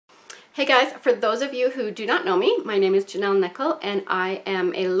Hey guys, for those of you who do not know me, my name is Janelle Nickel and I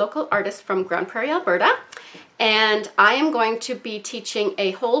am a local artist from Grande Prairie, Alberta. And I am going to be teaching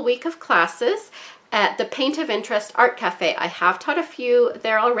a whole week of classes at the Paint of Interest Art Cafe. I have taught a few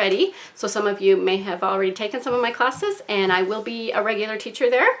there already, so some of you may have already taken some of my classes, and I will be a regular teacher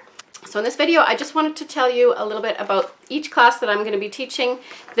there. So in this video, I just wanted to tell you a little bit about each class that I'm going to be teaching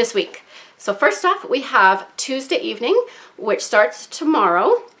this week. So first off, we have Tuesday evening, which starts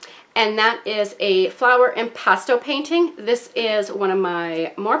tomorrow. And that is a flower impasto painting. This is one of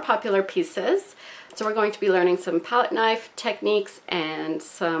my more popular pieces. So we're going to be learning some palette knife techniques and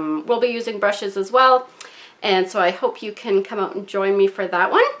we'll be using brushes as well. And so I hope you can come out and join me for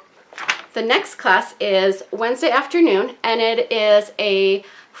that one. The next class is Wednesday afternoon, and it is a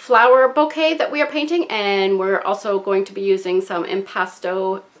flower bouquet that we are painting, and we're also going to be using some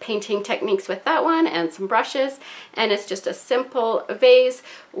impasto painting techniques with that one and some brushes, and it's just a simple vase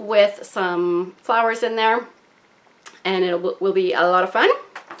with some flowers in there, and it will be a lot of fun.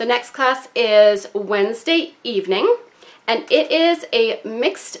 The next class is Wednesday evening, and it is a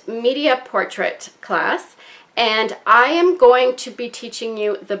mixed media portrait class, and I am going to be teaching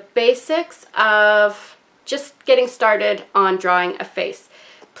you the basics of just getting started on drawing a face.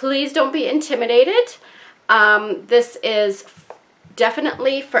 Please don't be intimidated. This is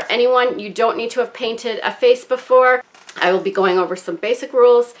definitely for anyone. You don't need to have painted a face before. I will be going over some basic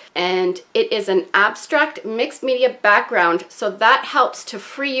rules, and it is an abstract mixed media background, so that helps to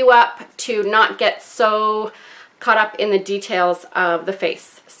free you up to not get so caught up in the details of the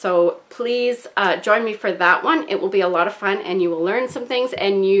face. So please join me for that one. It will be a lot of fun and you will learn some things,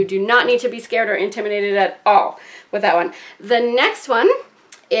 and you do not need to be scared or intimidated at all with that one. The next one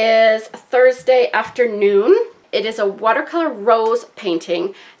is Thursday afternoon. It is a watercolor rose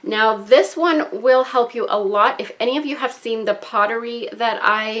painting. Now this one will help you a lot if any of you have seen the pottery that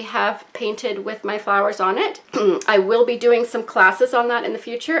I have painted with my flowers on it. I will be doing some classes on that in the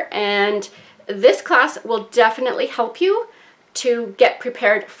future, and this class will definitely help you to get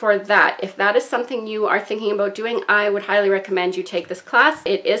prepared for that. If that is something you are thinking about doing, I would highly recommend you take this class.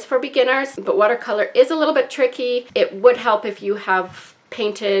 It is for beginners, but watercolor is a little bit tricky. It would help if you have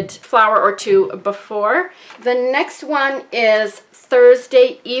painted flower or two before. The next one is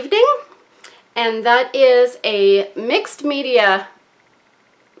Thursday evening, and that is a mixed media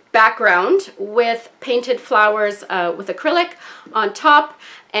background with painted flowers with acrylic on top,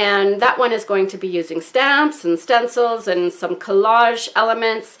 and that one is going to be using stamps and stencils and some collage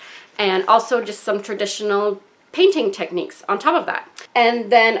elements, and also just some traditional painting techniques on top of that. And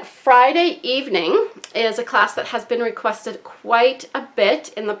then Friday evening is a class that has been requested quite a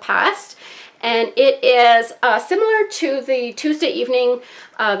bit in the past, and it is similar to the Tuesday evening,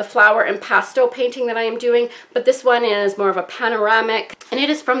 the flower impasto painting that I am doing, but this one is more of a panoramic, and it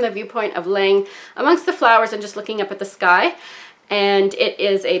is from the viewpoint of laying amongst the flowers and just looking up at the sky. And it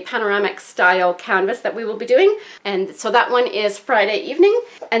is a panoramic style canvas that we will be doing. And so that one is Friday evening.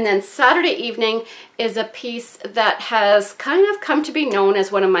 And then Saturday evening is a piece that has kind of come to be known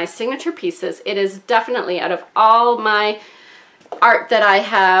as one of my signature pieces. It is definitely, out of all my art that I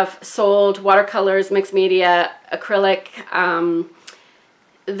have sold, watercolors, mixed media, acrylic,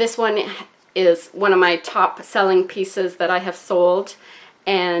 this one is one of my top selling pieces that I have sold.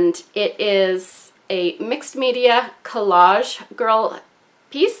 And it is a mixed media collage girl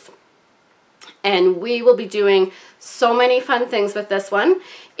piece, and we will be doing so many fun things with this one.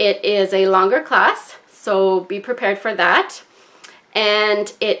 It is a longer class, so be prepared for that.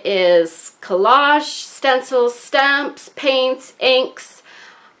 And it is collage, stencils, stamps, paints, inks,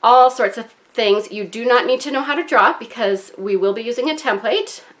 all sorts of things. You do not need to know how to draw because we will be using a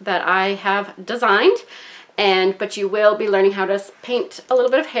template that I have designed. But you will be learning how to paint a little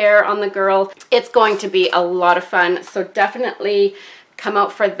bit of hair on the girl. It's going to be a lot of fun, so definitely come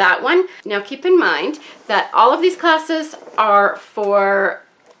out for that one. Now keep in mind that all of these classes are for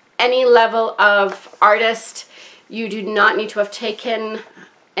any level of artist. You do not need to have taken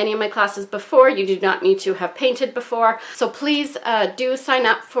any of my classes before. You do not need to have painted before. So please do sign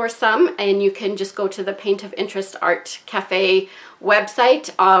up for some, and you can just go to the Paint of Interest Art Cafe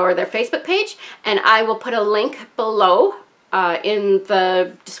website or their Facebook page, and I will put a link below in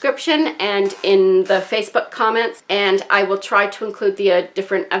the description and in the Facebook comments, and I will try to include the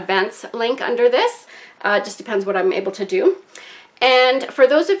different events link under this. Just depends what I'm able to do. And for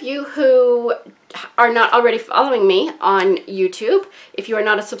those of you who are not already following me on YouTube, if you are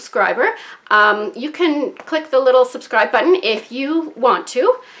not a subscriber, you can click the little subscribe button if you want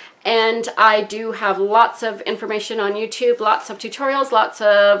to. And I do have lots of information on YouTube, lots of tutorials, lots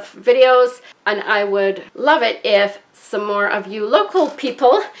of videos, and I would love it if some more of you local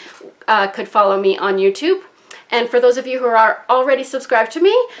people could follow me on YouTube. And for those of you who are already subscribed to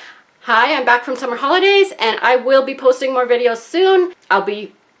me, hi, I'm back from summer holidays and I will be posting more videos soon. I'll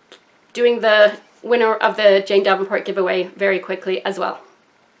be doing the winner of the Jane Davenport giveaway very quickly as well.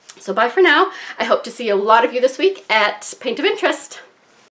 So bye for now. I hope to see a lot of you this week at Paint of Interest.